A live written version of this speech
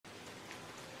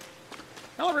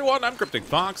Hello everyone, I'm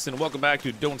CrypticFox, and welcome back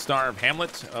to Don't Starve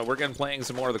Hamlet. We're again playing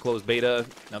some more of the closed beta.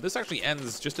 Now this actually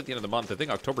ends just at the end of the month. I think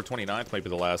October 29th might be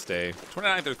the last day.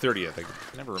 29th or 30th, I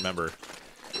can never remember.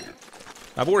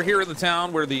 But we're here in the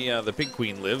town where the Pig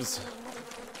Queen lives.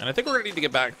 And I think we're going to need to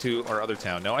get back to our other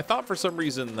town. Now, I thought for some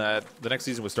reason that the next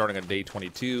season was starting on day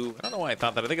 22. I don't know why I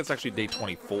thought that. I think it's actually day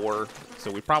 24. So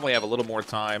we probably have a little more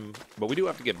time, but we do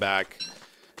have to get back.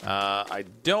 I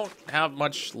don't have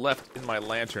much left in my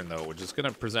lantern, though, which is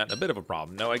going to present a bit of a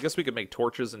problem. No, I guess we could make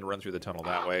torches and run through the tunnel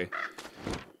that way.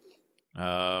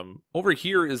 Over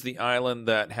here is the island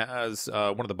that has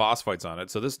one of the boss fights on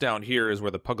it. So this down here is where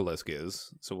the Pugilisk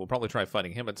is. So we'll probably try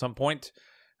fighting him at some point.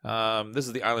 This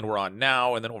is the island we're on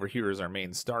now, and then over here is our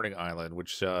main starting island,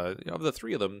 which, of the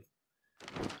three of them,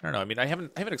 I don't know. I mean, I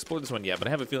haven't explored this one yet, but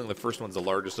I have a feeling the first one's the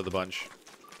largest of the bunch.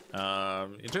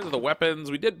 In terms of the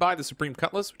weapons, we did buy the Supreme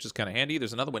Cutlass, which is kind of handy.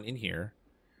 There's another one in here.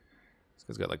 This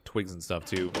guy's got, like, twigs and stuff,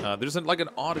 too. There's, like, an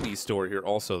oddity store here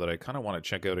also that I kind of want to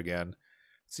check out again.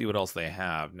 See what else they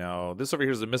have. Now, this over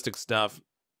here is the Mystic stuff.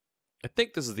 I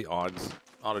think this is the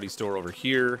oddity store over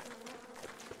here.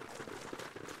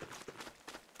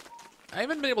 I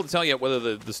haven't been able to tell yet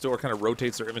whether the store kind of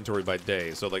rotates their inventory by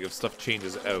day. So, like, if stuff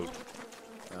changes out.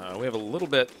 We have a little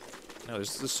bit... No,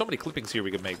 there's so many clippings here we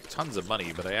could make tons of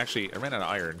money, but I ran out of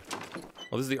iron.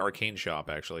 Well, this is the arcane shop,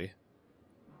 actually.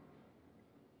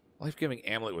 Life-giving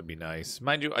amulet would be nice.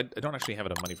 Mind you, I don't actually have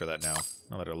enough money for that now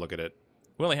that I look at it.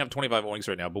 We only have 25 oinks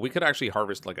right now, but we could actually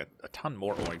harvest, like, a ton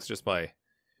more oinks just by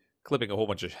clipping a whole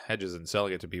bunch of hedges and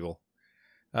selling it to people.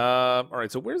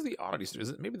 Alright, so where's the oddity store?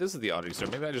 Maybe this is the oddity store.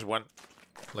 Maybe I just went,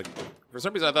 like, for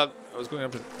some reason I thought I was going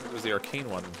up to, it was the arcane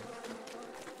one.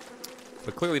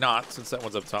 But clearly not, since that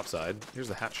one's up top side. Here's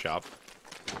the hat shop.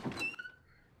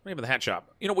 Maybe the hat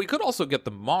shop. You know, we could also get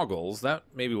the moggles. That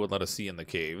maybe would let us see in the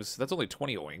caves. That's only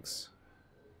 20 oinks.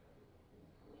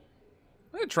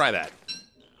 I'm gonna try that.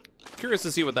 Curious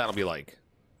to see what that'll be like.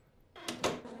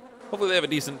 Hopefully they have a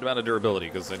decent amount of durability,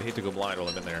 because I'd hate to go blind while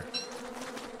I'm in there.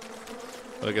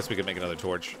 But I guess we could make another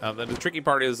torch. The tricky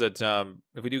part is that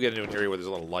if we do get into an area where there's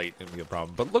a little light, it'll be a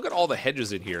problem. But look at all the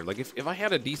hedges in here. Like, if I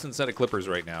had a decent set of clippers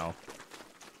right now,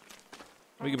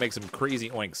 we could make some crazy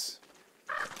oinks.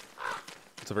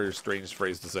 It's a very strange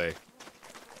phrase to say.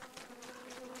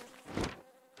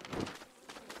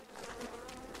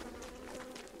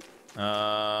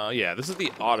 Yeah, this is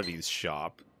the oddities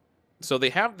shop. So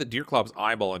they have the Deerclop's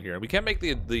eyeball in here. We can't make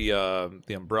the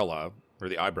umbrella, or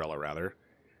the eyebrella, rather.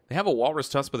 They have a walrus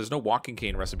tusk, but there's no walking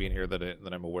cane recipe in here that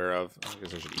I'm aware of. I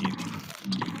guess I should eat.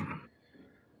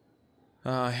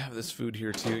 I have this food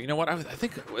here, too. You know what? I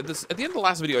think at the end of the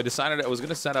last video, I decided I was going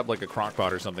to set up, like, a crock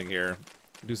pot or something here.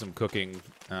 Do some cooking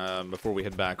before we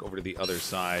head back over to the other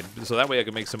side. So that way I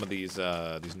can make some of these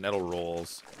nettle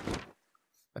rolls.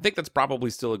 I think that's probably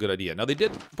still a good idea. Now, they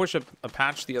did push a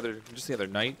patch just the other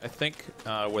night, I think,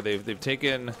 where they've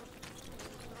taken...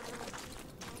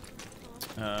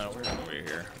 where are we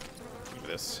here? Look at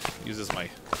this. Use this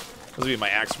this will be my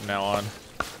axe from now on.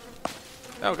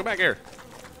 Oh, come back here.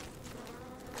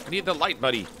 I need the light,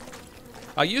 buddy.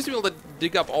 I used to be able to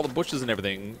dig up all the bushes and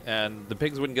everything, and the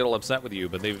pigs wouldn't get all upset with you,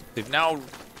 but they've now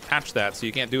patched that, so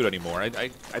you can't do it anymore. I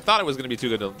thought it was going to be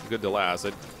too good to last.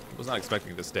 I was not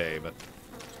expecting it to stay, but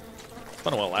it's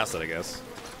fun while it lasted, I guess.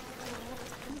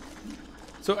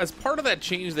 So as part of that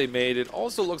change they made, it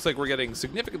also looks like we're getting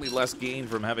significantly less gain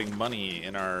from having money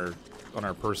on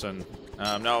our person.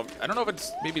 Now, I don't know if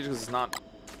it's maybe because it's not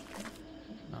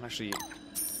actually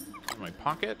in my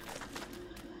pocket.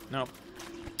 No.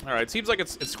 All right, seems like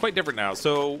it's quite different now.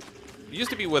 So it used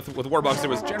to be with Warbucks, there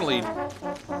was generally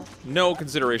no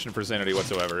consideration for sanity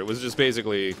whatsoever. It was just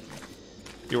basically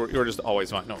you were just always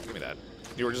fine. No, give me that.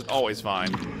 You were just always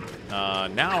fine.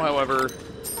 Now, however,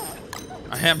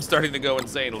 I am starting to go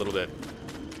insane a little bit.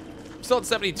 I'm still at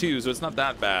 72, so it's not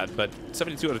that bad, but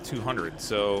 72 out of 200,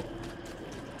 so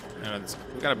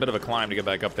we've got a bit of a climb to get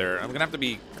back up there. I'm going to have to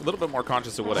be a little bit more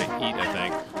conscious of what I eat, I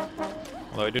think.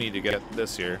 Although I do need to get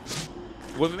this here.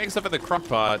 When we make stuff in the crock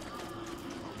pot,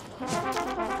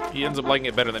 he ends up liking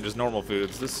it better than just normal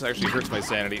foods. This actually hurts my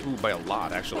sanity. Ooh, by a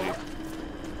lot, actually.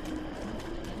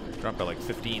 Dropped by like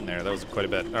 15 there. That was quite a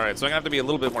bit. All right, so I'm going to have to be a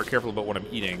little bit more careful about what I'm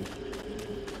eating.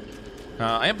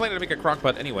 I am planning to make a crock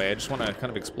pot anyway. I just want to kind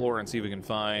of explore and see if we can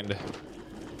find...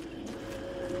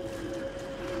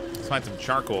 Let's find some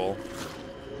charcoal.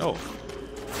 Oh.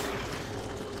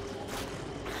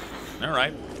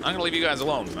 Alright. I'm going to leave you guys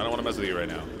alone. I don't want to mess with you right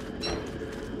now.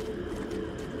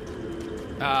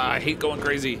 I hate going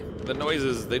crazy. The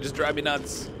noises, they just drive me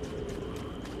nuts.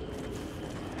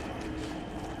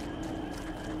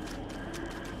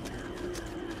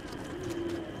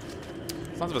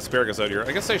 Tons of asparagus out here.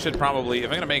 I guess I should probably,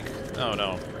 if I'm gonna make, oh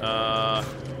no.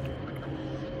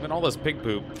 And all this pig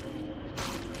poop.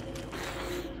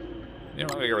 You know,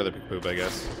 I'm gonna get rid of the pig poop, I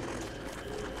guess.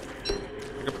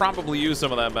 I could probably use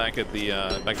some of that back at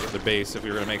the base if we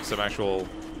were gonna make some actual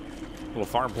little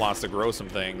farm plots to grow some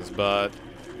things, but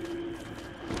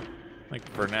I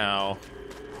think for now.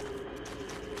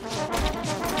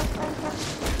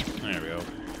 There we go.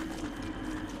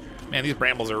 Man, these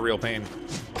brambles are a real pain.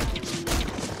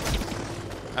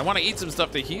 I want to eat some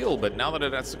stuff to heal, but now that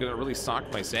that's going to really sock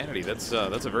my sanity, that's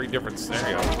a very different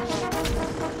scenario.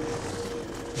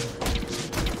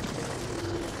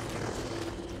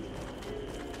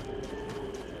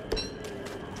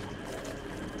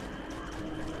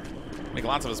 Make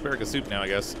lots of asparagus soup now, I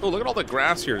guess. Oh, look at all the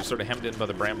grass here, sort of hemmed in by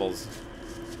the brambles.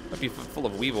 Might be full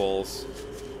of weevils.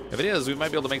 If it is, we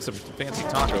might be able to make some fancy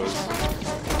tacos.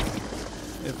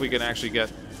 If we can actually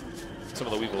get some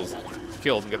of the weevils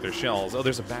killed and get their shells. Oh,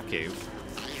 there's a bat cave.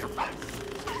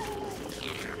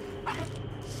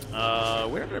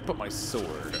 Where did I put my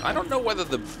sword? I don't know whether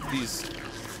these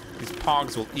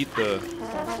pogs will eat the...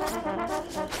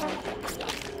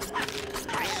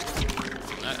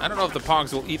 I don't know if the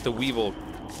pogs will eat the weevil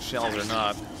shells or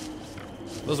not.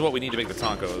 Those are what we need to make the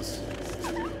tacos.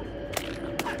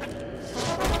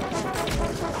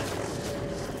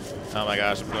 Oh my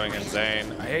gosh, I'm going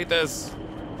insane. I hate this.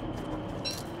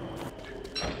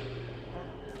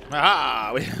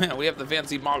 Aha! We have the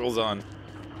fancy moggles on.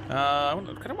 I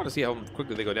kind of want to see how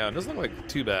quickly they go down. It doesn't look like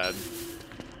too bad.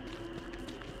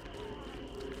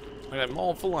 I'm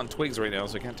all full on twigs right now,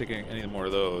 so I can't take any more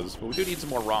of those. But we do need some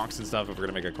more rocks and stuff if we're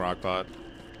gonna make a crock pot.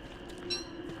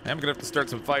 I'm gonna have to start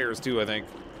some fires too, I think.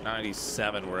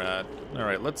 97 we're at. All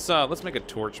right, let's make a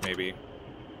torch maybe.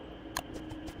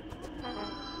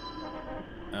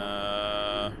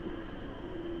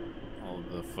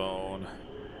 Hold the phone.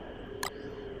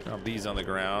 Drop these on the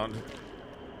ground.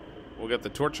 We'll get the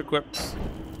torch equipped.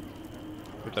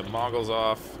 Get the moggles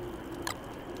off.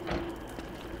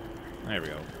 There we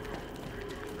go.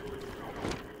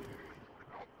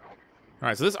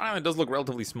 Alright, so this island does look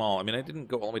relatively small. I mean, I didn't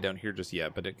go all the way down here just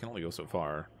yet, but it can only go so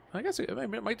far. I guess it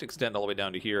might extend all the way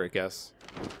down to here, I guess.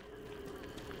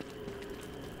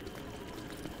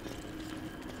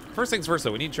 First things first,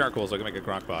 though, we need charcoal so I can make a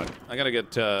crock pot. I gotta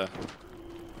get some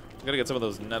of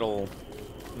those nettle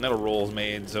rolls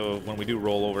made, so when we do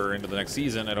roll over into the next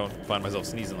season, I don't find myself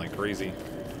sneezing like crazy.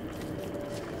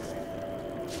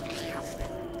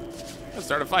 Let's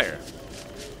start a fire.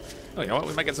 Oh, you know what?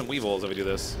 We might get some weevils if we do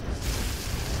this.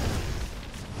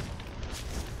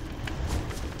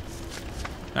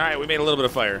 All right, we made a little bit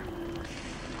of fire.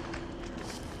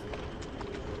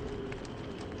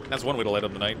 That's one way to light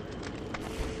up the night.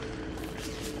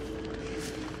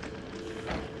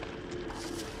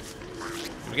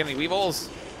 Did we get any weevils?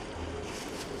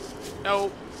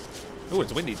 No. Oh,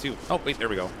 it's windy too. Oh, wait, there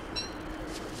we go.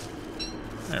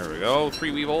 There we go.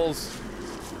 3 weevils.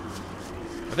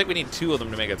 I think we need 2 of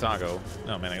them to make a taco.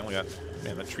 Oh man, I only got...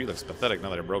 Man, that tree looks pathetic now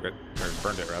that I broke it. Or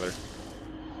burned it, rather.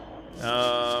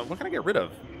 What can I get rid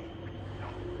of?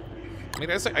 I mean,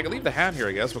 I can leave the hat here,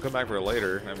 I guess. We'll come back for it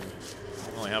later.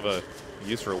 I only have a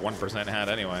use for a 1% hat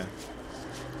anyway.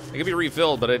 It can be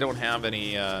refilled, but I don't have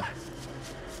any...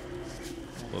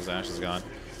 those ashes gone.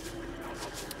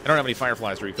 I don't have any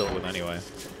fireflies to refill it with anyway.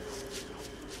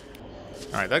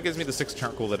 Alright, that gives me the 6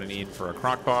 charcoal that I need for a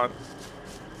crock pot.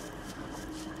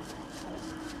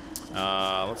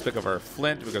 Let's pick up our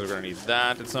flint because we're going to need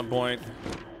that at some point.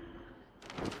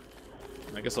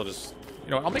 I guess I'll just...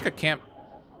 You know, I'll make a camp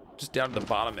just down to the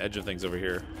bottom edge of things over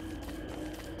here.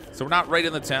 So we're not right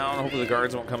in the town. Hopefully the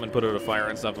guards won't come and put out a fire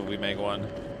and stuff if we make one.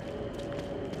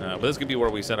 But this could be where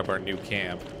we set up our new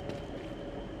camp.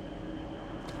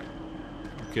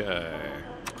 Okay.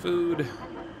 Food.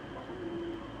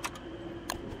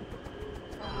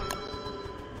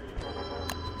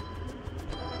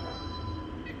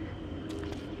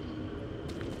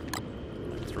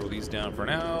 Throw these down for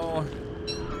now.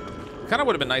 Kind of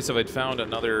would have been nice if I'd found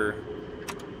another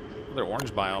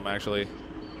orange biome, actually.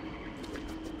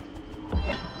 No,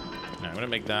 I'm gonna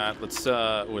make that. Let's. We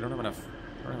don't have enough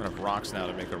rocks now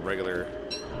to make a regular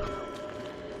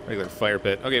fire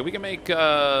pit. Okay, we can make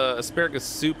asparagus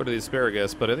soup out of the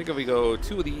asparagus, but I think if we go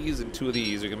 2 of these and 2 of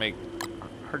these, we can make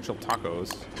hard-shell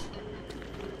tacos.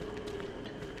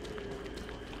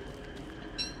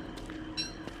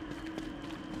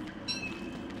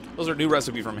 Those are a new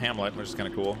recipe from Hamlet, which is kind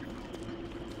of cool.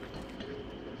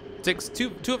 It takes two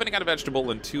of any kind of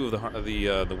vegetable and 2 of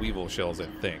the weevil shells, I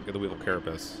think, or the weevil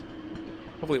carapace.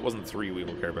 Hopefully it wasn't 3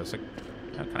 weevil carapace. I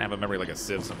kind of have a memory like a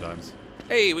sieve sometimes.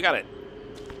 Hey, we got it.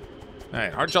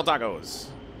 Alright, hard shell tacos.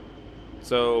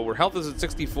 So, our health is at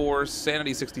 64,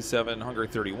 sanity 67, hunger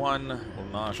 31. We'll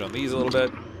nosh on these a little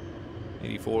bit.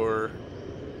 84.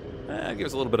 Give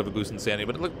us a little bit of a boost in sanity,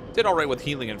 but it did alright with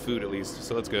healing and food at least,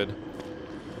 so that's good.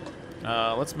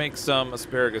 Let's make some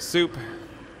asparagus soup.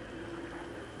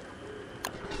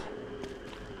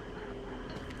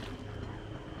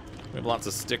 We have lots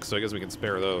of sticks, so I guess we can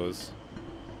spare those.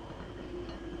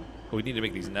 But we need to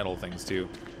make these nettle things too.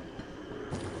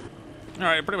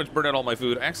 Alright, I pretty much burned out all my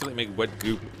food. I accidentally make wet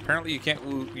goop. Apparently you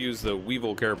can't use the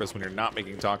weevil carapace when you're not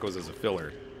making tacos as a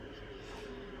filler.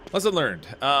 Lesson learned.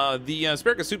 The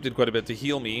asparagus soup did quite a bit to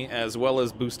heal me, as well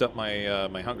as boost up my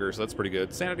my hunger, so that's pretty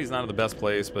good. Sanity's not in the best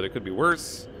place, but it could be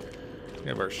worse. We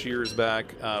have our shears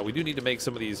back. We do need to make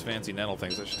some of these fancy nettle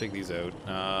things. I should take these out.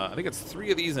 I think it's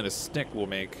 3 of these and a stick we'll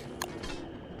make.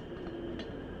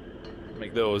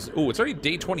 Make those. Oh, it's already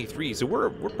day 23, so we're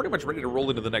pretty much ready to roll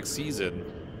into the next season.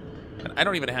 And I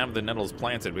don't even have the nettles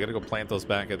planted. We gotta go plant those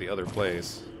back at the other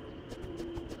place.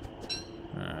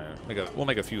 Alright, we'll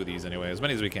make a few of these anyway, as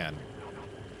many as we can.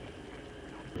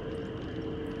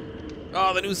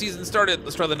 Oh, the new season started.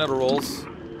 Let's try the nettle rolls.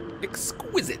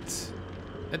 Exquisite.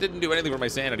 That didn't do anything for my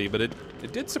sanity, but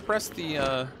it did suppress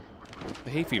the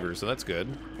hay fever, so that's good.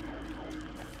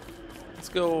 Let's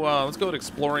go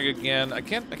exploring again. I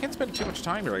can't spend too much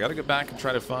time here. I gotta get back and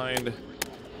try to find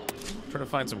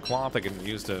some cloth I can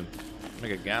use to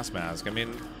make a gas mask. I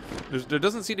mean, there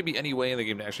doesn't seem to be any way in the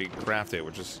game to actually craft it,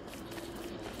 which is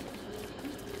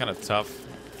kind of tough.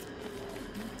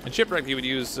 In shipwreck, you would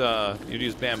use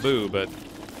bamboo, but we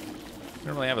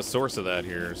don't really have a source of that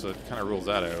here, so it kind of rules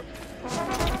that out.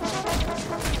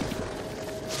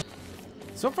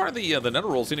 So far, the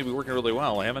nettle rolls seem to be working really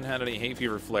well. I haven't had any hay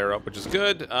fever flare up, which is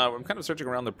good. I'm kind of searching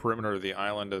around the perimeter of the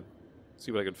island to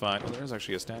see what I can find. Oh, there's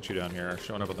actually a statue down here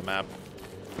showing up on the map.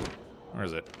 Where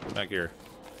is it? Back here.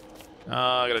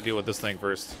 I gotta deal with this thing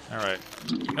first. Alright.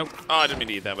 Nope. Oh, I didn't mean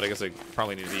to eat that, but I guess I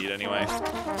probably need to eat anyway.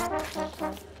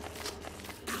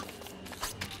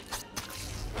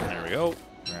 There we go.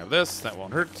 Grab this. That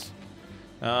won't hurt.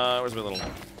 Where's my little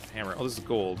hammer? Oh, this is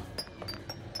gold.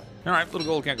 Alright, little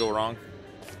gold can't go wrong.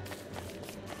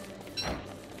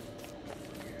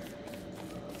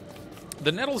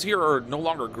 The nettles here are no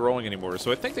longer growing anymore,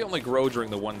 so I think they only grow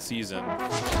during the one season.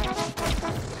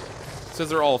 It says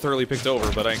they're all thoroughly picked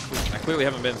over, but I clearly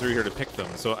haven't been through here to pick them,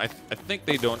 so I think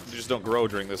they just don't grow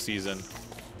during this season.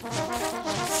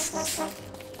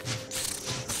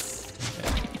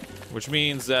 Which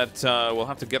means that we'll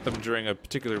have to get them during a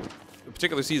particular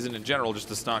season in general just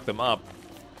to stock them up.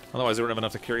 Otherwise, they won't have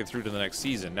enough to carry through to the next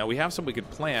season. Now, we have some we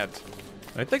could plant.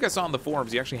 I think I saw on the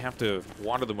forums you actually have to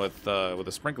water them with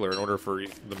a sprinkler in order for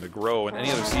them to grow in any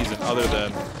other season other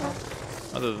than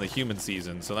the human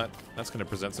season. So that's going to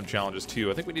present some challenges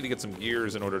too. I think we need to get some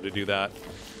gears in order to do that.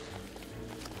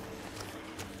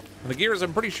 And the gears,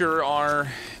 I'm pretty sure,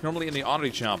 are normally in the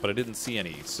oddity shop, but I didn't see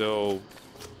any. So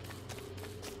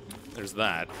there's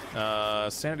that.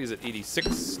 Sanity's at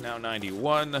 86, now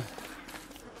 91.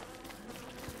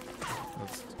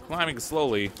 It's climbing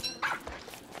slowly.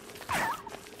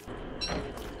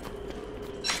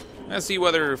 Let's see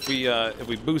whether if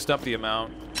we boost up the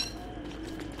amount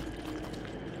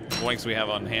of oinks we have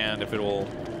on hand, if it will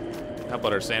help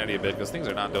out our sanity a bit, because things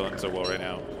are not doing so well right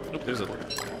now. Oop,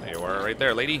 there you are, right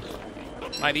there, lady.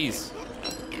 Buy these.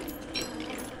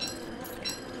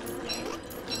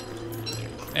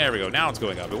 There we go. Now it's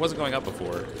going up. It wasn't going up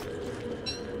before.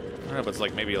 I don't know if it's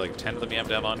like maybe like 10 of them you have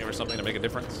to have on you or something to make a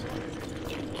difference.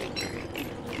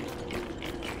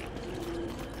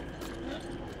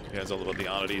 You guys all about the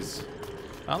oddities.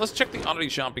 Let's check the oddity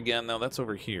shop again, though. That's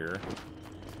over here.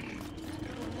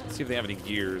 Let's see if they have any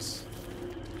gears.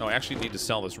 Oh, I actually need to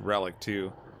sell this relic,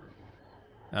 too.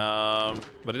 But I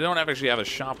don't actually have a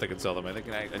shop that can sell them. I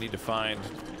think I need to find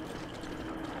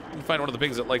one of the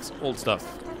pigs that likes old stuff.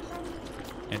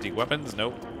 Antique weapons?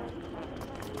 Nope.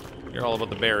 You're all about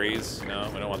the berries. No,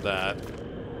 we don't want that.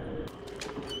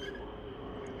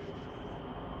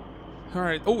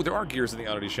 Alright. Oh, there are gears in the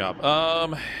oddity shop.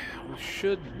 We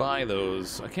should buy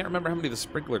those. I can't remember how many the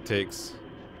sprinkler takes.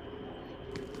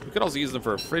 We could also use them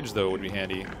for a fridge, though, would be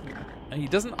handy. And he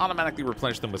doesn't automatically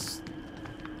replenish them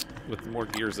with more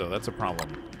gears, though. That's a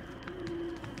problem.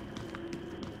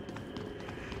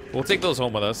 We'll take those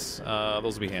home with us.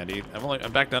 Those will be handy.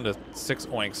 I'm back down to 6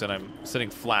 oinks, and I'm sitting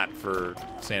flat for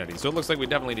sanity. So it looks like we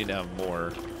definitely need to have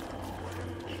more.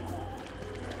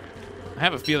 I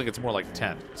have a feeling it's more like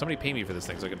 10. Somebody pay me for this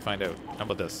thing so I can find out. How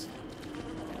about this?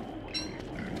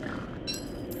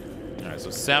 Alright,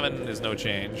 so 7 is no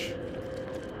change.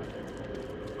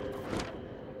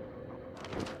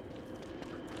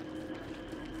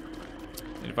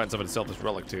 to find someone to sell this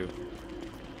relic to.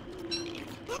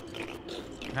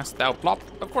 Hast thou plop?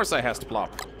 Of course I has to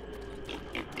plop.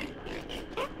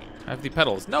 I have the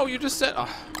petals. No, you just said... Oh,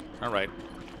 alright.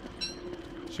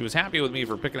 She was happy with me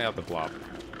for picking out the plop.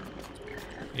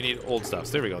 You need old stuff.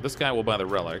 So there we go. This guy will buy the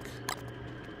relic.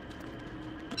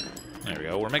 There we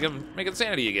go. We're making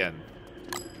sanity again.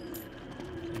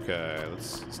 Okay,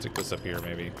 let's stick this up here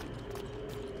maybe.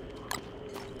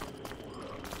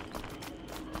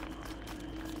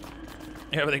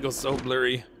 Yeah, everything goes so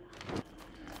blurry.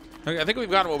 Okay, I think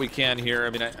we've gotten what we can here. I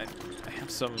mean, I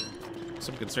have some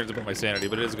concerns about my sanity,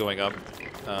 but it is going up.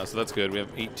 So that's good. We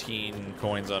have 18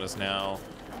 coins on us now.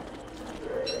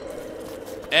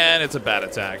 And it's a bat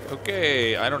attack.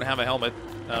 Okay, I don't have a helmet,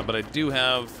 but I do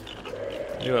have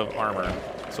armor.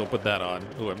 So we'll put that on.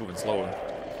 Ooh, I'm moving slower.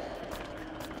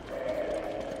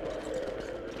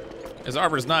 His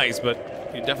armor's nice, but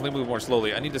you definitely move more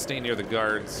slowly. I need to stay near the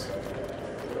guards.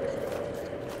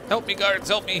 Help me, guards,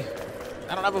 help me.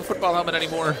 I don't have a football helmet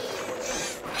anymore.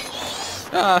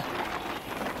 Ah.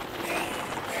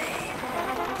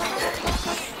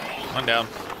 One down.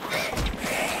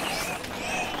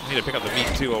 Need to pick up the meat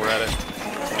too while we're at it.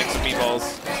 Make some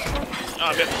meatballs. Oh,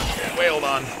 I'm getting wailed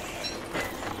on.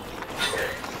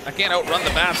 I can't outrun the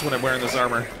bats when I'm wearing this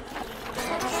armor.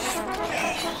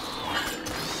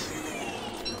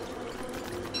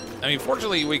 I mean,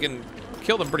 fortunately, we can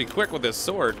kill them pretty quick with this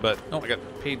sword, but... Oh, I got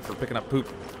paid for picking up poop.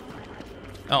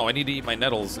 Oh, I need to eat my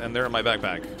nettles, and they're in my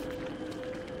backpack.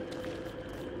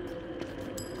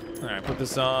 Alright, put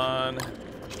this on.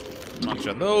 Munch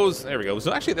on those. There we go.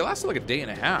 So actually, they lasted like a day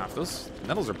and a half. Those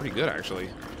nettles are pretty good, actually.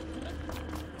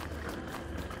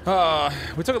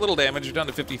 We took a little damage. We're down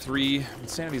to 53.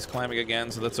 Insanity's climbing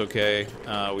again, so that's okay.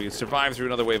 We survived through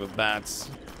another wave of bats.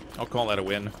 I'll call that a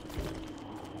win.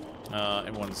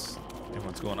 Everyone's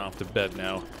going off to bed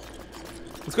now.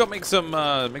 Let's go make some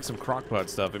crockpot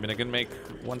stuff. I mean, I can make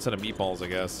one set of meatballs, I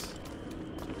guess.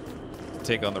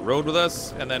 Take on the road with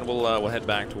us, and then we'll head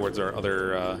back towards our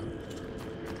other,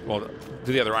 well,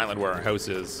 to the other island where our house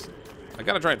is. I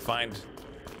gotta try and find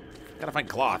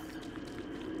cloth.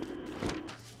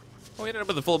 Well, we ended up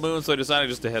with the full moon, so I decided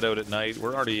just to head out at night.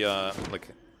 We're already like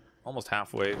almost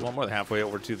halfway, well, more than halfway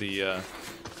over to the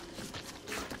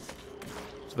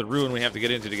ruin we have to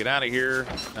get into to get out of here.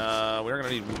 We're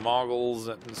gonna need moggles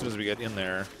as soon as we get in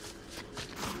there.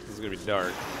 This is gonna be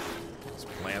dark. These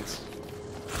plants.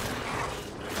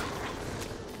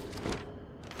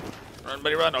 Run,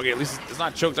 buddy, run. Okay, at least it's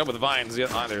not choked up with vines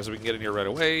yet either, so we can get in here right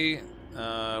away.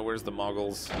 Where's the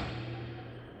moggles?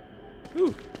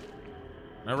 Whew.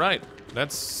 All right,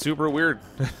 that's super weird.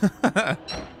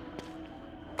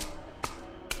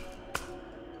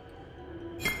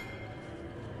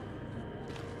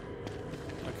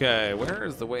 Okay, where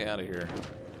is the way out of here?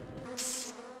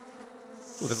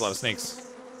 Ooh, there's a lot of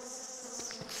snakes.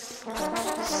 Oh,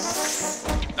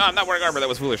 I'm not wearing armor. That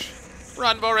was foolish.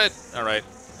 Run for it. All right,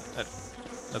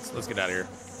 let's get out of here.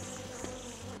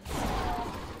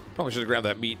 Probably should have grabbed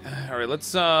that meat. All right,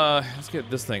 let's get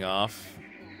this thing off.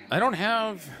 I don't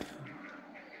have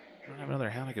another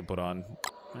hat I could put on.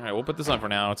 All right, we'll put this on for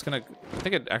now. It's gonna. I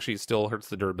think it actually still hurts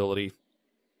the durability,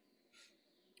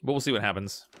 but we'll see what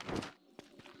happens.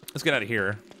 Let's get out of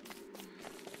here.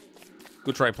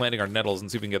 Go try planting our nettles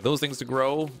and see if we can get those things to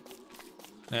grow.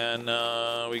 And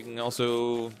we can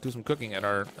also do some cooking at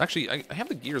our... Actually, I have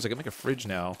the gears. I can make a fridge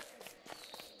now.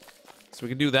 So we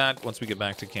can do that once we get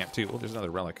back to camp, too. Oh, there's another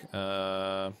relic.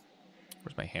 Where's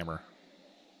my hammer?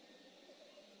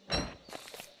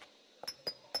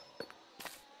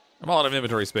 I'm all out of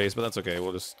inventory space, but that's okay.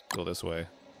 We'll just go this way.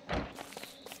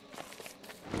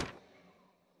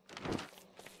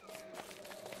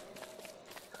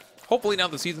 Hopefully now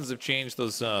the seasons have changed,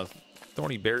 those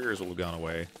thorny barriers will have gone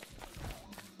away.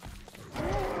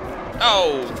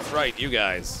 Oh, that's right, you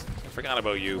guys. I forgot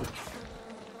about you.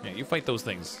 Yeah, you fight those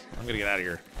things. I'm gonna get out of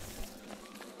here.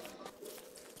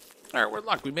 All right, we're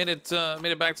locked. We made it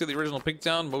back to the original pig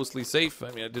town, mostly safe.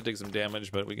 I mean, I did take some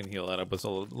damage, but we can heal that up with a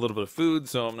little bit of food,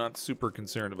 so I'm not super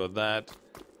concerned about that.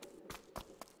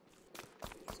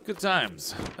 Good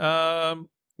times.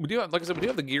 We do have, like I said, we do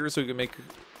have the gear, so we can make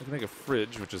a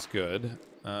fridge, which is good.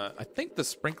 I think the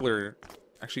sprinkler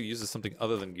actually uses something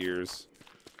other than gears.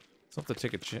 So I'll have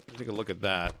to take a look at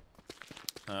that.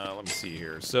 Let me see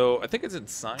here. So I think it's in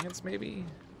science, maybe,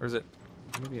 or is it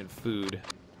maybe in food?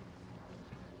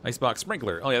 Icebox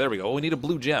sprinkler. Oh yeah, there we go. Oh, we need a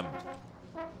blue gem.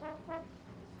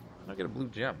 I'll get a blue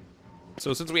gem.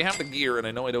 So since we have the gear, and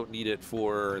I know I don't need it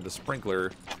for the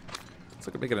sprinkler, let's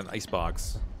look at making an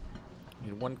icebox.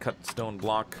 Need one cut stone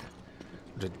block,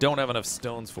 which I don't have enough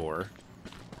stones for.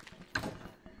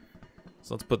 So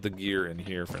So let's put the gear in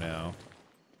here for now.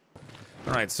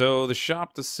 All right, so the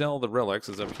shop to sell the relics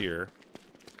is up here.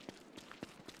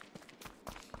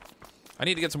 I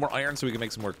need to get some more iron so we can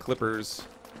make some more clippers.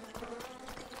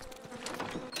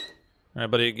 All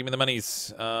right, buddy, give me the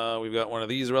monies. We've got one of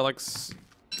these relics,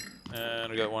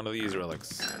 and we got one of these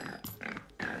relics.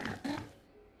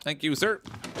 Thank you, sir.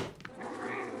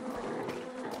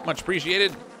 Much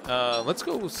appreciated. Let's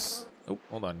go. Oh,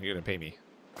 hold on. You're gonna pay me.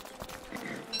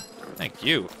 Thank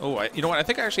you. Oh, you know what? I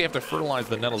think I actually have to fertilize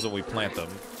the nettles when we plant them.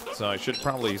 So I should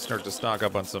probably start to stock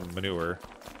up on some manure.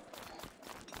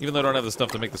 Even though I don't have the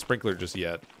stuff to make the sprinkler just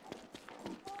yet.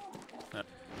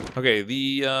 Okay,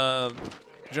 the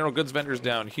general goods vendor's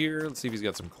down here. Let's see if he's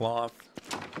got some cloth.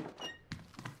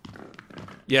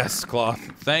 Yes, cloth.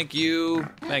 Thank you.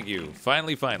 Thank you.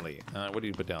 Finally, finally. What do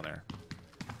you put down there?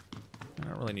 I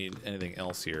don't really need anything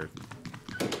else here.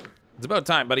 It's about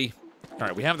time, buddy. All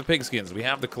right, we have the pigskins. We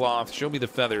have the cloth. Show me the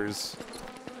feathers.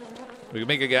 We can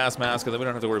make a gas mask, and then we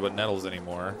don't have to worry about nettles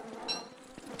anymore.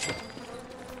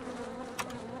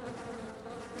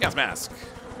 Gas mask.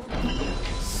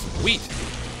 Sweet.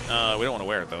 We don't want to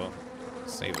wear it, though.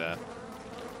 Save that.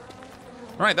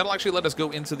 All right, that'll actually let us go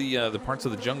into the parts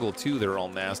of the jungle, too, that are all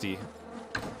nasty.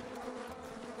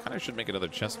 I should make another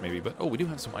chest, maybe, but... Oh, we do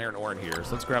have some iron ore in here,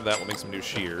 so let's grab that. We'll make some new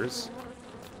shears.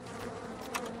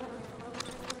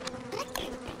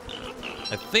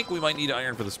 I think we might need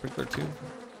iron for the sprinkler, too.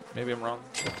 Maybe I'm wrong.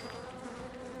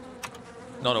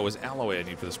 No, it was alloy I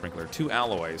need for the sprinkler. 2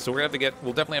 alloy. So we're gonna have to get...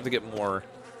 We'll definitely have to get more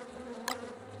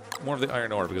of the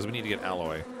iron ore, because we need to get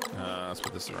alloy. Let's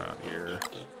put this around here.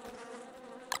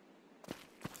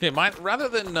 Okay, rather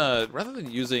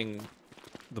than using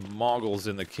the moggles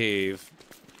in the cave,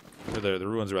 or the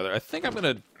ruins rather, I think I'm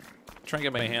gonna try and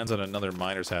get my hands on another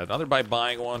miner's hat, either by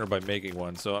buying one or by making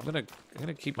one. So I'm gonna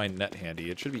keep my net handy.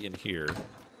 It should be in here.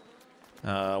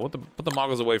 We'll put the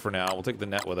moggles away for now. We'll take the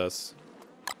net with us.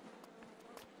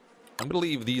 I'm gonna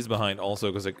leave these behind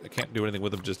also because I can't do anything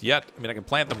with them just yet. I mean, I can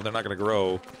plant them, but they're not gonna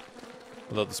grow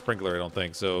without the sprinkler, I don't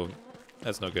think. So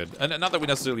that's no good. And not that we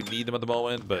necessarily need them at the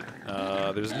moment, but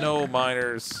there's no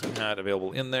miner's hat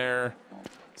available in there.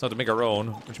 So I have to make our own,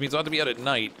 which means I'll have to be out at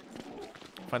night,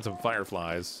 find some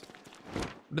fireflies.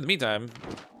 But in the meantime,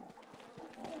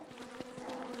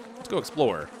 let's go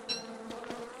explore.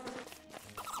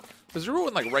 There's a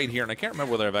ruin like right here, and I can't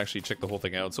remember whether I've actually checked the whole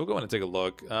thing out, so we'll go in and take a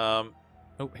look. Oh,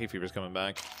 hay fever's coming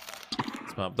back.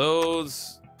 Let's pop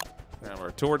those. We have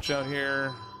our torch out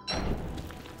here.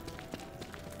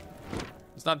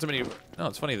 It's not too many... No,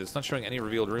 it's funny, it's not showing any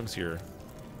revealed rooms here.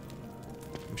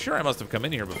 I'm sure I must have come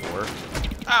in here before.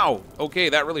 Ow! Okay,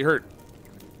 that really hurt.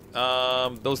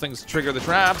 Those things trigger the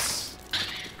traps.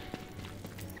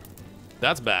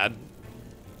 That's bad.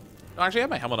 Oh, actually, I have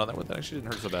my helmet on. That actually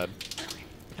didn't hurt so bad.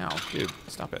 Ow, dude,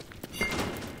 stop it.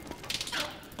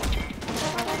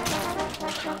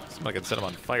 Somebody could set him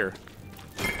on fire.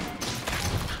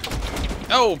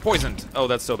 Oh, poisoned. Oh,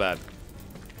 that's so bad.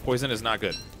 Poison is not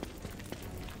good.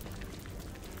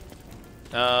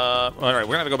 All right,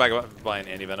 we're gonna have to go back and buy an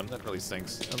anti-venom. That really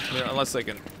stinks. Unless I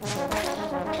can...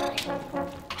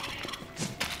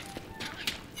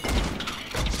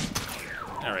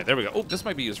 All right, there we go. Oh, this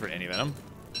might be used for an anti-venom.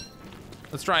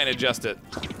 Let's try and adjust it.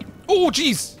 Oh,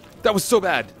 jeez! That was so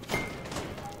bad.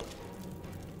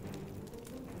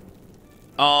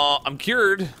 I'm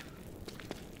cured.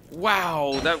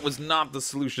 Wow, that was not the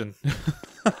solution.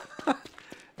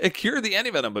 It cured the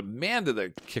anti-venom, but man, did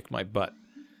that kick my butt.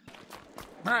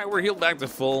 All right, we're healed back to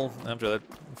full after that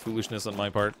foolishness on my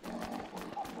part.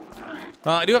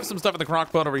 I do have some stuff in the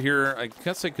crock pot over here. I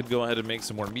guess I could go ahead and make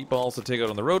some more meatballs to take out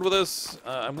on the road with us.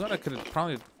 I'm gonna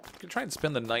probably try and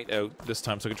spend the night out this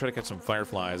time so I can try to catch some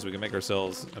fireflies. We can make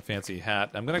ourselves a fancy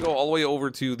hat. I'm gonna go all the way over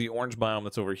to the orange biome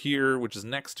that's over here, which is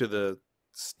next to the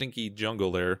stinky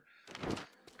jungle there.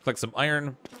 Collect some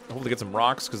iron. Hopefully get some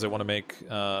rocks because I want to make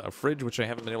a fridge, which I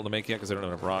haven't been able to make yet because I don't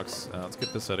have enough rocks. Let's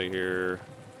get this out of here.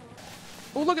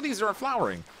 Oh, look at these, they're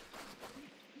flowering.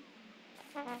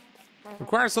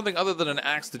 Requires something other than an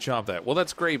axe to chop that. Well,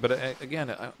 that's great, but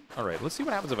again, all right, let's see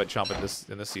what happens if I chop it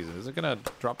in this season. Is it gonna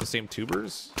drop the same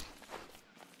tubers?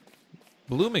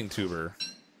 Blooming tuber.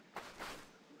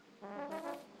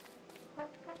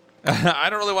 I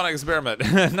don't really want to experiment.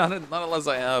 not unless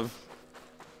I have...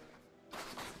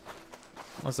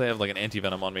 Unless I have like an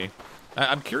anti-venom on me.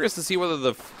 I'm curious to see whether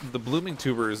the blooming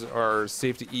tubers are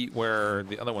safe to eat where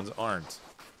the other ones aren't.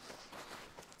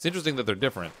 It's interesting that they're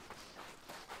different.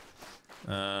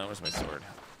 Where's my sword?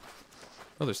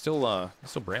 Oh, there's still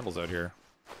brambles out here.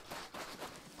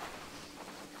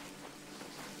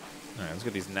 All right, let's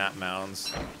get these gnat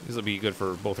mounds. These will be good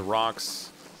for both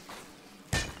rocks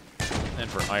And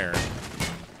for iron.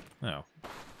 Oh.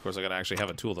 Of course, I gotta actually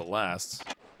have a tool that lasts.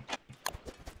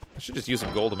 I should just use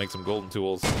some gold to make some golden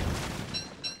tools.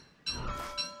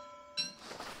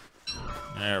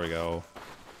 There we go.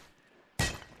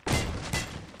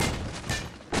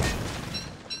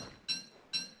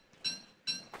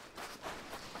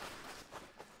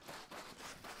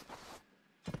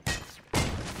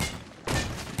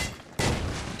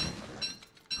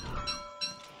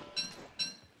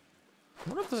 I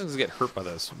wonder if those things get hurt by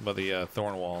this, by the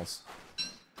thorn walls.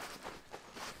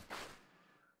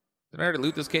 Did I already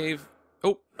loot this cave?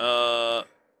 Oh, oh,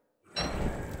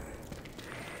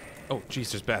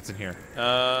 jeez, there's bats in here.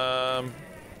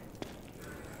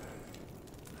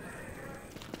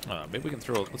 Maybe we can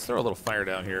throw. Let's throw a little fire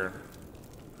down here.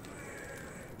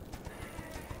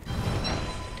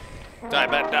 Die,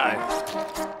 bat, die.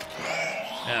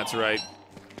 That's right.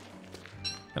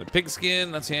 Got a pig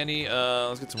skin. That's handy.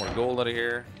 Let's get some more gold out of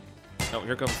here. Oh,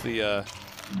 here comes the.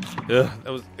 That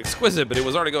was exquisite, but it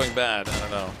was already going bad. I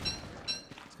don't know.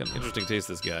 It's got an interesting taste,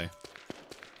 this guy.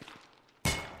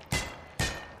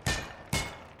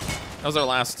 That was our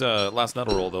last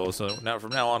nettle roll, though. So now,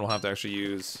 from now on, we'll have to actually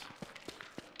use.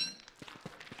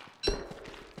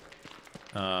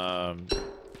 I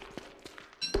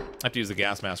have to use the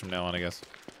gas mask from now on, I guess.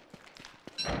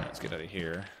 Right, let's get out of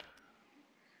here.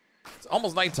 It's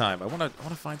almost nighttime. I want to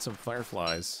find some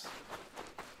fireflies.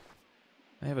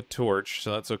 I have a torch,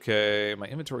 so that's okay. My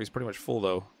inventory is pretty much full,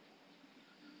 though.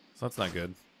 So that's not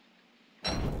good.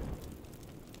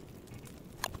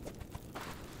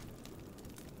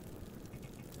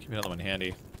 Keep another one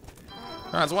handy.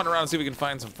 Alright, let's wander around and see if we can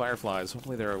find some fireflies.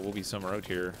 Hopefully there will be some out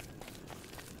here.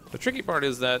 The tricky part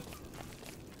is that...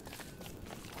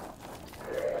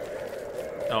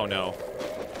 Oh, no.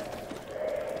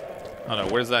 Oh, no.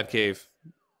 Where's that cave?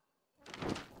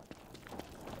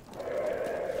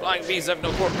 Flying bees have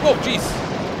no core. Whoa, jeez!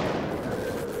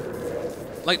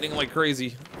 Lightning like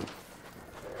crazy.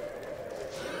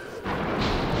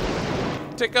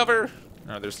 Take cover!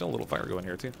 Oh, there's still a little fire going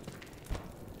here, too.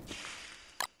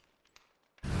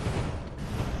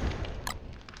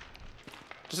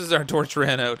 Just as our torch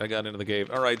ran out, I got into the cave.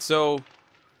 Alright, so...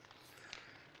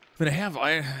 I mean,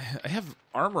 I have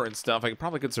armor and stuff. I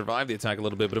probably could survive the attack a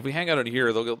little bit, but if we hang out in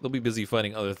here, they'll be busy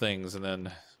fighting other things, and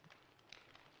then...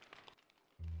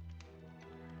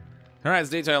 Alright, it's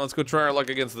daytime. Let's go try our luck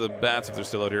against the bats if they're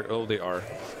still out here. Oh, they are.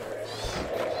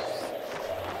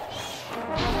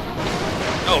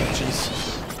 Oh, jeez.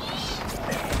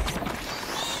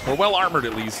 We're well armored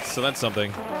at least, so that's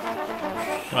something.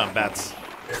 Come on, bats.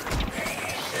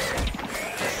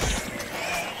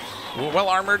 We're well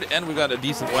armored, and we've got a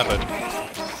decent weapon.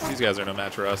 These guys are no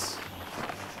match for us.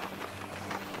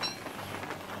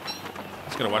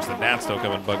 Just gonna watch the gnats don't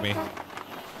come and bug me,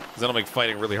 because that'll make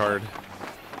fighting really hard.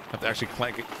 I have to actually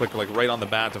click like right on the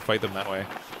bat to fight them that way.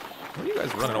 Where are you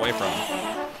guys running away from?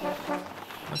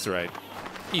 That's right.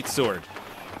 Eat sword.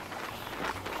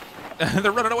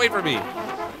 They're running away from me.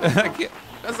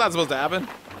 That's not supposed to happen.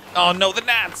 Oh no, the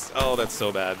gnats! Oh, that's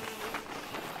so bad.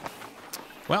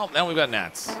 Well, now we've got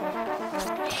gnats.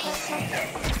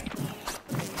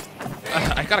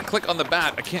 I gotta click on the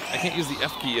bat. I can't use the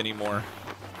F key anymore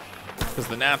because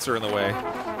the gnats are in the way.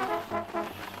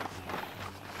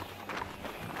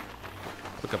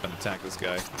 Look up and attack this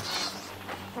guy.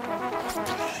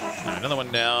 Alright, another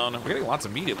one down. We're getting lots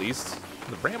of meat at least.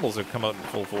 The brambles have come out in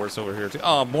full force over here too.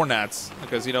 Oh, more gnats.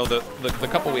 Because you know the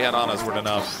couple we had on us weren't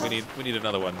enough. We need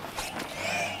another one.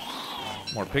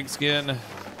 More pigskin.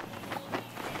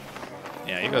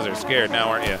 Yeah, you guys are scared now,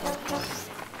 aren't you?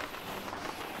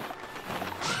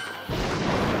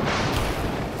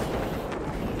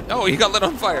 Oh, he got lit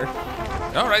on fire.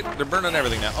 All right, they're burning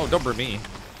everything now. Oh, don't burn me.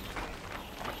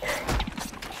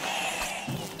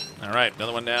 All right,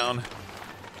 another one down.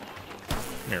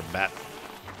 Come here, bat.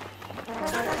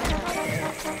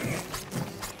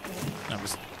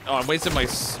 I'm wasting my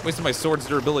sword's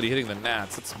durability hitting the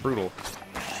gnats. That's brutal.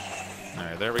 All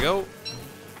right, there we go.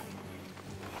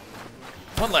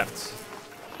 One left.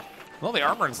 Well, the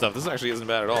armor and stuff, this actually isn't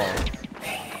bad at all.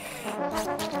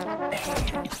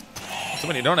 So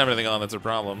when you don't have anything on, that's a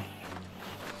problem.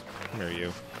 Come here,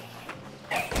 you.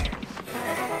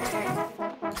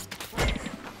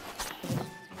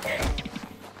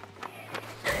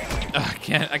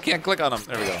 I can't click on them.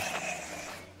 There we go.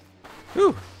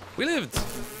 Whew, we lived.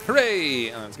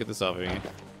 Hooray! Let's get this off of here.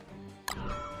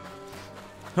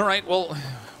 All right, well,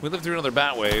 we lived through another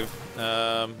bat wave.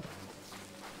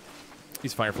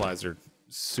 These fireflies are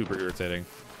super irritating.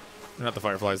 They're not the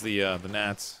fireflies, the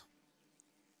gnats.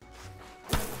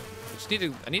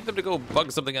 I need them to go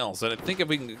bug something else. And I think if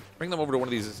we can bring them over to one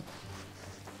of these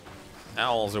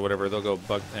owls or whatever, they'll go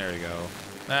bug. There you go.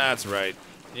 That's right.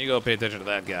 You go pay attention to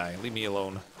that guy. Leave me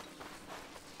alone.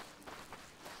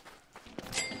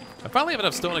 I finally have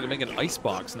enough stone I can make an ice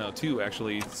box now too,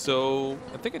 actually. So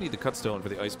I think I need the cut stone for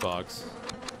the ice box.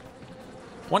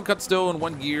 1 cut stone,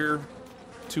 1 gear,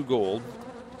 2 gold.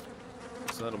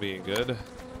 So that'll be good.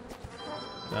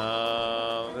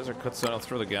 There's our cut stone. I'll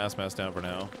throw the gas mask down for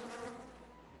now.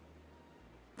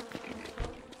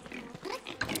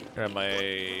 Grab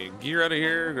my gear out of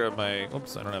here. Grab my...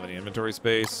 Oops, I don't have any inventory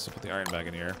space. Put the iron back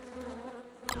in here.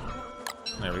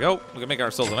 There we go. We can make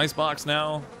ourselves an ice box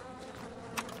now.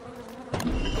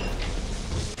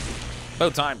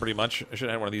 About time, pretty much. I should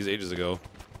have had one of these ages ago.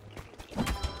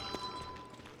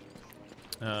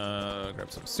 Grab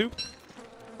some soup.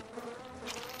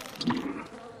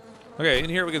 Okay, in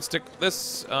here we can stick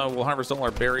this. We'll harvest all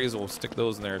our berries. We'll stick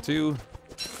those in there too.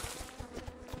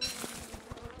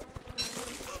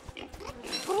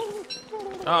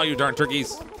 Oh, you darn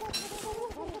turkeys.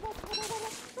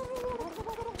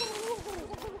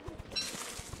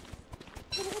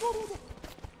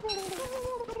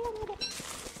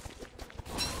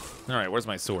 Alright, where's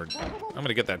my sword? I'm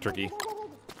gonna get that turkey.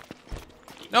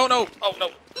 No, no! Oh,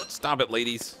 no! Stop it,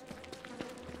 ladies.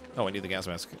 Oh, I need the gas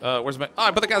mask. Where's my... Oh,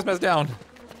 I put the gas mask down!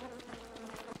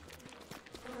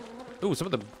 Ooh, some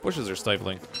of the bushes are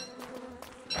stifling.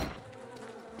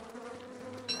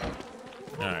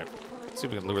 Alright. See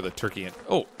if we can lure the turkey in.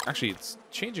 Oh, actually, it's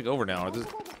changing over now.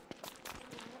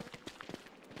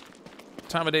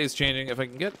 Time of day is changing. If I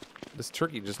can get this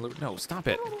turkey just lured... No, stop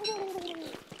it.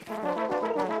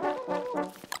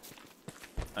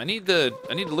 I need to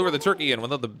lure the turkey in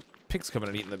without the pigs coming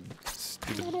and eating the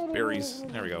stupid berries.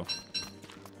 There we go.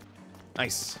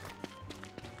 Nice.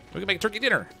 We can make turkey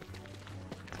dinner.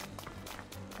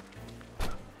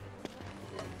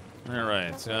 All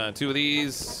right, 2 of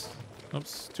these.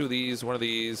 Oops, 2 of these. 1 of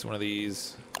these. 1 of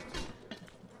these.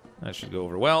 That should go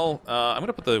over well. I'm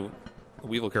gonna put the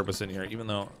weevil carapace in here, even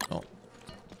though. Oh,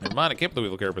 never mind. I can't put the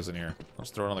weevil carapace in here. I'll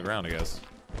just throw it on the ground, I guess.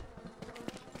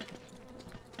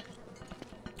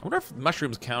 I wonder if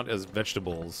mushrooms count as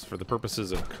vegetables for the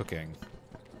purposes of cooking.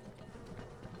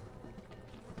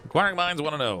 Inquiring minds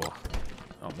want to know.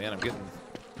 Oh man, I'm getting...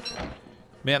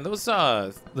 Man, those,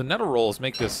 the nettle rolls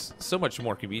make this so much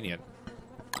more convenient.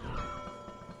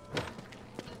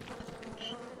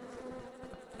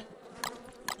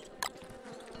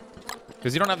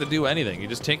 Because you don't have to do anything. You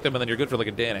just take them and then you're good for like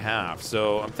a day and a half.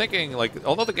 So I'm thinking, like,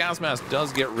 although the gas mask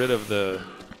does get rid of the...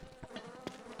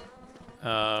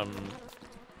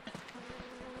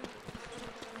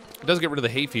 It does get rid of the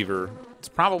hay fever. It's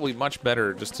probably much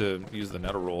better just to use the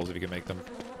nettle rolls if you can make them.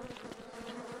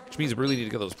 Which means we really need to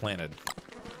get those planted.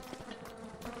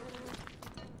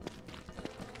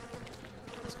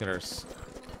 Let's get our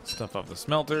stuff off the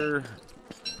smelter.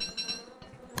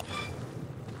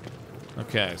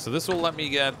 Okay, so this will let me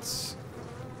get...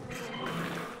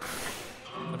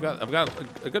 I've got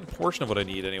a good portion of what I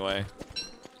need anyway.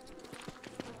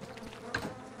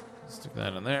 Stick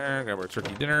that in there. Grab our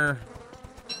turkey dinner.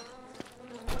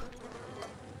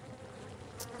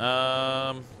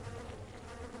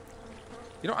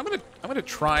 You know, I'm gonna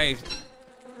try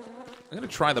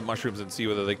the mushrooms and see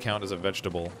whether they count as a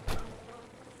vegetable.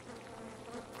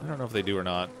 I don't know if they do or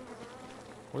not.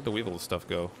 Where'd the weevil stuff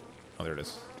go? Oh, there it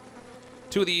is.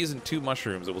 2 of these and 2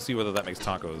 mushrooms, and we'll see whether that makes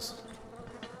tacos.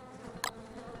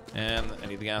 And I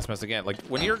need the gas mask again. Like,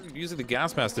 when you're using the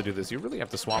gas mask to do this, you really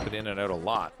have to swap it in and out a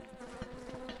lot.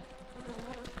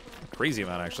 Crazy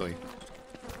amount, actually.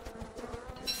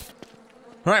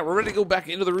 Alright, we're ready to go back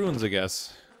into the ruins, I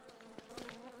guess.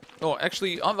 Oh,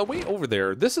 actually, on the way over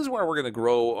there, this is where we're going to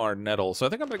grow our nettles. So I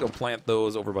think I'm going to go plant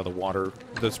those over by the water.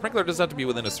 The sprinkler does have to be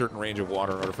within a certain range of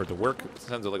water in order for it to work. It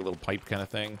sends out like a little pipe kind of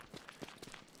thing.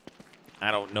 I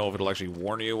don't know if it'll actually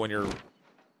warn you when you're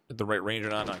at the right range or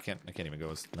not. No, I can't even go.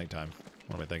 It's nighttime.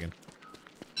 What am I thinking?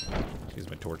 Use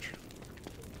my torch.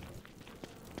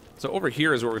 So over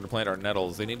here is where we're going to plant our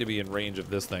nettles. They need to be in range of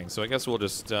this thing. So I guess we'll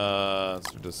just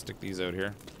stick these out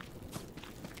here.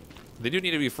 They do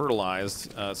need to be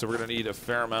fertilized, so we're going to need a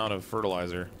fair amount of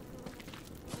fertilizer.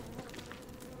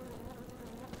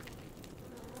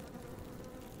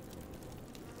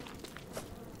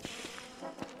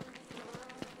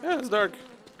 Yeah, it's dark.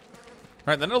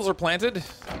 Alright, the nettles are planted.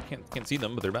 Can't see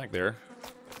them, but they're back there.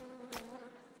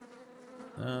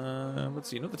 Let's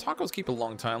see. You know, the tacos keep a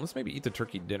long time. Let's maybe eat the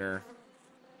turkey dinner.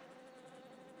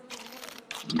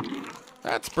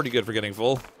 That's pretty good for getting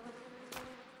full.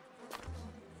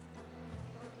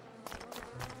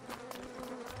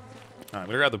 Alright, I'm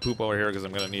gonna grab the poop over here because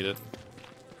I'm gonna need it.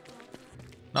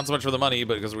 Not so much for the money,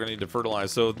 but because we're gonna need to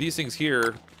fertilize. So these things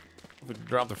here If we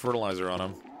drop the fertilizer on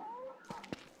them.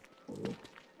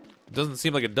 It doesn't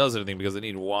seem like it does anything because they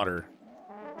need water.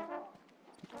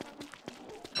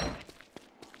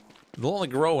 They'll only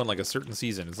grow in like a certain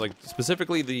season. It's like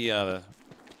specifically the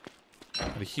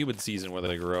humid season where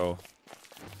they grow.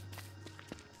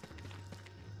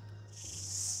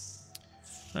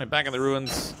 Alright, back in the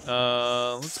ruins.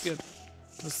 Let's get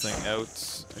this thing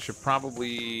out. I should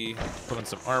probably put on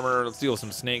some armor. Let's deal with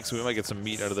some snakes. We might get some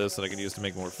meat out of this that I can use to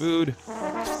make more food.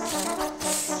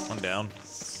 One down.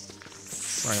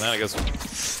 Running that, I guess. Get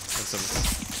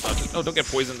some. Oh, don't get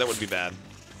poisoned. That would be bad.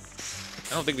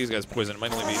 I don't think these guys poison. It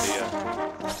might only be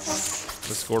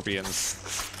the scorpions.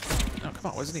 Oh,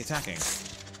 come on. Why isn't he attacking?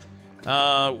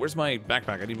 Where's my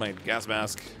backpack? I need my gas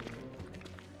mask.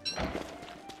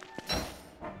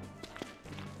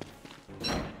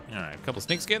 Alright, a couple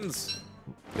snake skins.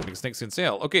 Big snakeskin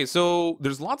sail. Okay, so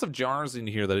there's lots of jars in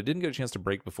here that I didn't get a chance to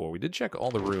break before. We did check all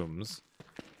the rooms.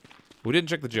 We didn't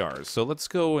check the jars, so let's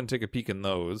go and take a peek in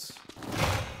those.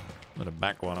 I'm gonna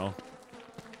back one.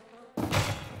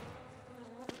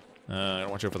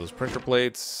 Watch out for those pressure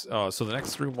plates. Oh, so the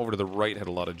next room over to the right had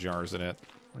a lot of jars in it.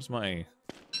 Where's my...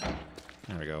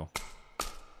 There we go.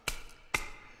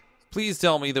 Please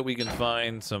tell me that we can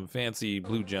find some fancy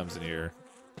blue gems in here.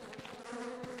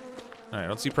 Alright, I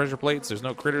don't see pressure plates. There's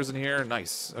no critters in here.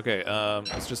 Nice. Okay,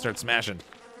 let's just start smashing.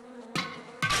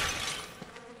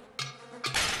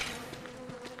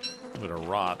 A bit of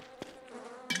rot.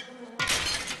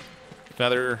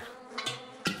 Feather.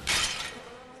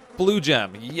 Blue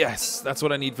gem. Yes, that's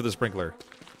what I need for the sprinkler.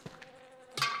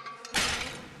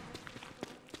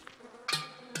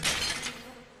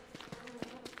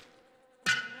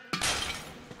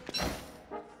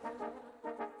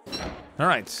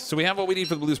 Alright, so we have what we need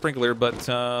for the blue sprinkler, but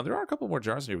there are a couple more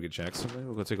jars in here we could check, so maybe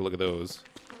we'll go take a look at those.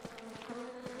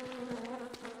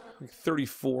 Like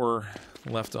 34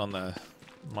 left on the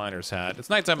miner's hat. It's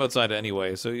nighttime outside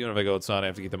anyway, so even if I go outside, I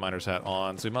have to keep the miner's hat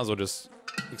on. So we might as well just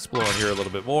explore in here a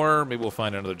little bit more. Maybe we'll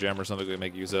find another gem or something we can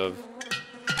make use of.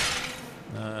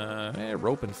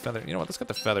 Rope and feather. You know what? Let's get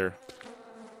the feather.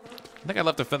 I think I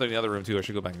left a feather in the other room too. I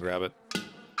should go back and grab it.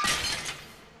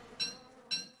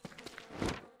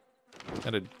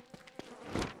 Added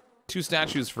 2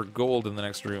 statues for gold in the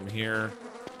next room here.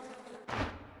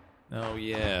 Oh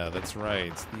yeah, that's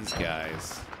right. It's these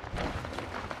guys.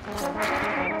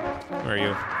 Where are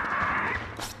you?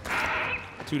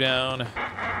 2 down.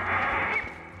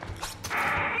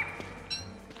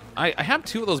 I have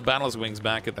 2 of those Battleless wings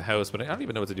back at the house, but I don't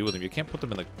even know what to do with them. You can't put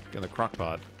them in the crock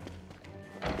pot.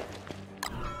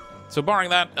 So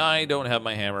barring that, I don't have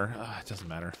my hammer. It doesn't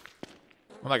matter.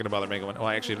 I'm not going to bother making one. Oh,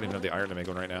 I actually don't even have the iron to make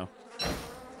one right now.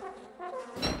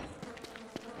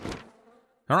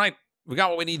 Alright, we got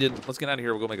what we needed. Let's get out of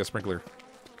here. We'll go make a sprinkler.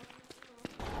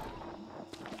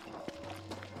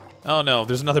 Oh no,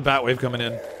 there's another bat wave coming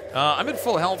in. I'm at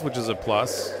full health, which is a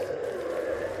plus.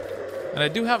 And I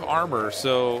do have armor,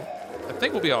 so I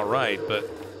think we'll be alright, but...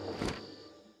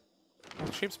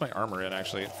 What shape's my armor in,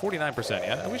 actually? 49%,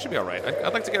 yeah? We should be alright.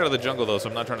 I'd like to get out of the jungle, though, so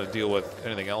I'm not trying to deal with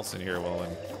anything else in here while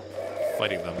I'm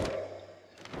fighting them.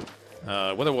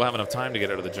 Whether we'll have enough time to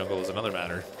get out of the jungle is another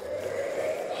matter.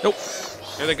 Nope.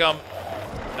 Here they come.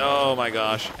 Oh my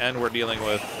gosh. And we're dealing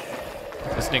with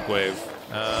a snake wave.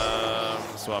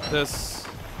 Swap this.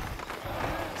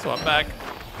 Swap back.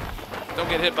 Don't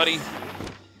get hit, buddy.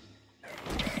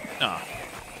 Ah.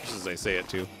 Just as I say it,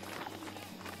 too.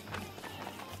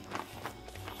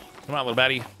 Come on, little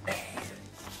baddie.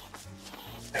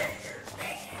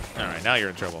 Alright, now you're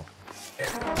in trouble.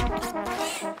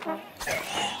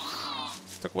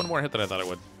 Took one more hit than I thought it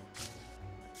would.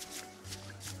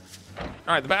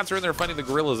 Alright, the bats are in there fighting the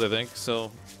gorillas, I think,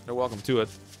 so they're welcome to it.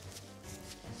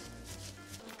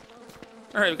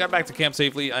 Alright, we got back to camp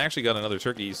safely. I actually got another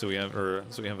turkey, so we have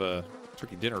a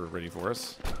turkey dinner ready for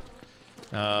us.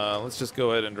 Let's just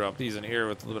go ahead and drop these in here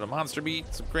with a little bit of monster meat,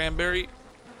 some cranberry,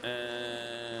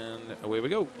 and away we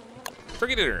go.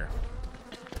 Turkey dinner.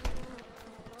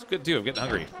 It's good too, I'm getting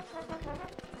hungry.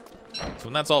 So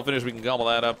when that's all finished, we can gobble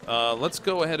that up. Let's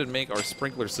go ahead and make our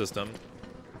sprinkler system.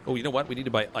 Oh, you know what? We need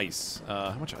to buy ice.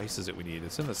 How much ice is it we need?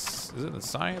 It's in the... Is it in the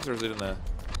science or is it in the...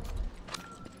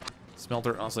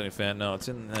 Smelter, oscillating fan? No, it's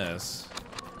in this.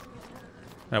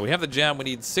 Alright, we have the gem. We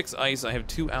need 6 ice. I have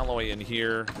 2 alloy in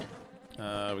here.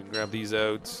 We can grab these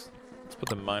out. Let's put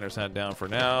the miner's hat down for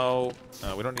now.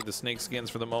 We don't need the snake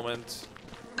skins for the moment.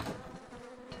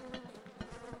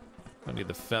 Don't need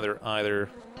the feather either.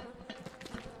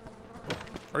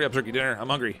 Hurry up, turkey dinner. I'm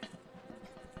hungry.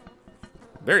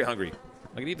 Very hungry.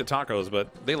 I can eat the tacos,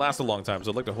 but they last a long time,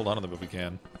 so I'd like to hold on to them if we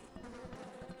can.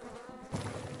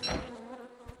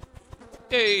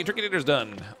 Hey, turkey dinner's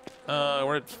done.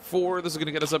 We're at 4. This is going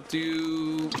to get us up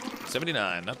to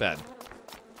 79. Not bad.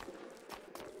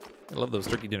 I love those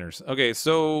turkey dinners. Okay,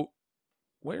 so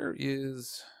where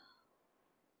is...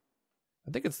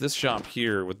 I think it's this shop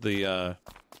here with the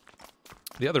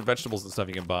other vegetables and stuff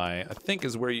you can buy. I think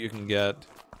is where you can get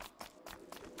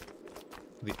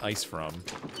the ice from.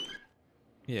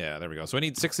 Yeah, there we go. So I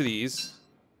need 6 of these.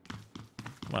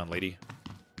 Come on, lady.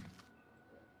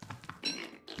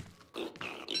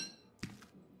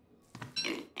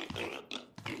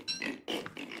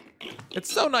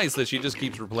 It's so nice that she just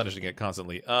keeps replenishing it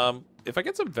constantly. If I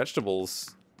get some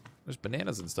vegetables, there's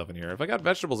bananas and stuff in here. If I got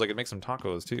vegetables, I could make some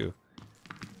tacos too.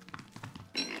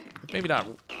 Maybe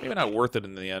not worth it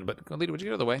in the end. But Lita, would you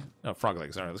get out of the way? No, frog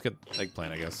legs. All right, let's get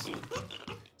eggplant, I guess. So I'm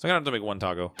gonna have to make 1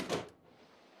 taco.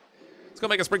 Let's go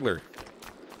make a sprinkler.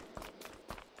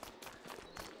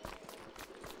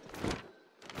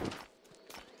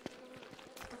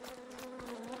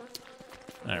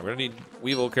 All right, we're gonna need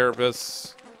weevil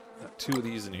carapace. Got 2 of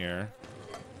these in here.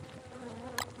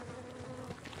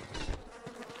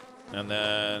 And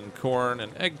then corn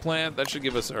and eggplant. That should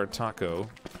give us our taco.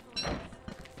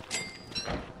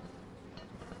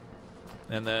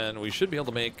 And then we should be able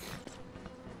to make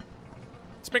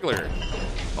sprinkler.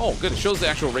 Oh, good. It shows the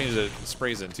actual range that it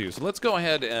sprays in, too. So let's go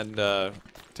ahead and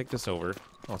take this over.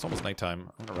 Oh, it's almost nighttime.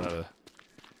 I'm going to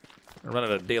run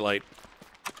out of daylight.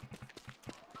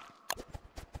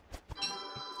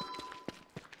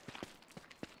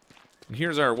 And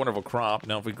here's our wonderful crop.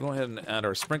 Now, if we go ahead and add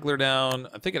our sprinkler down,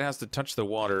 I think it has to touch the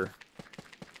water.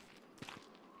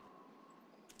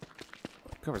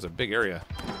 It covers a big area.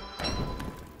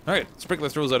 All right, sprinkler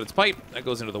throws out its pipe. That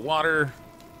goes into the water.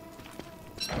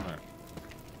 All right.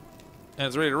 And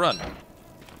it's ready to run.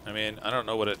 I mean, I don't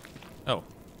know what it... Oh.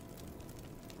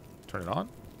 Turn it on?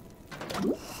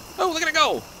 Oh, look at it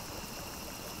go!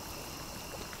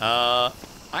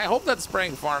 I hope that's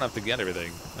spraying far enough to get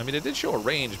everything. I mean, it did show a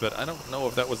range, but I don't know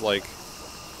if that was, like,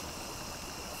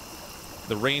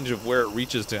 the range of where it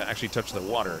reaches to actually touch the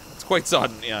water. It's quite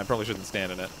sodden. Yeah, I probably shouldn't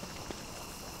stand in it.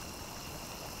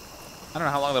 I don't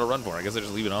know how long that'll run for. I guess I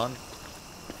just leave it on.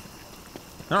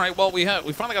 All right. Well, we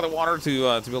finally got the water to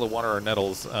be able to water our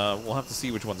nettles. We'll have to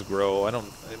see which ones grow.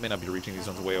 It may not be reaching these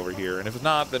ones way over here. And if it's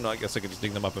not, then I guess I can just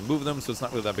dig them up and move them. So it's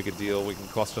not really that big a deal. We can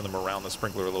cluster them around the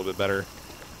sprinkler a little bit better.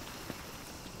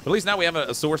 But at least now we have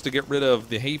a source to get rid of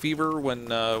the hay fever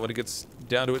when it gets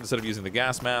down to it instead of using the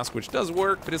gas mask, which does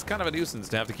work, but it's kind of a nuisance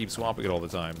to have to keep swapping it all the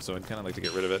time. So I'd kind of like to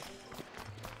get rid of it.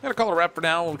 I'm going to call it a wrap for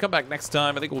now. When we come back next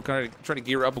time, I think we'll kind of try to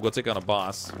gear up. We'll go take on a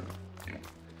boss.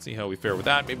 See how we fare with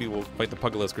that. Maybe we'll fight the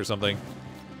Pugilisk or something.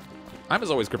 I'm,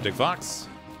 as always, CrypticFox.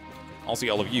 I'll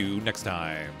see all of you next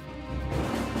time.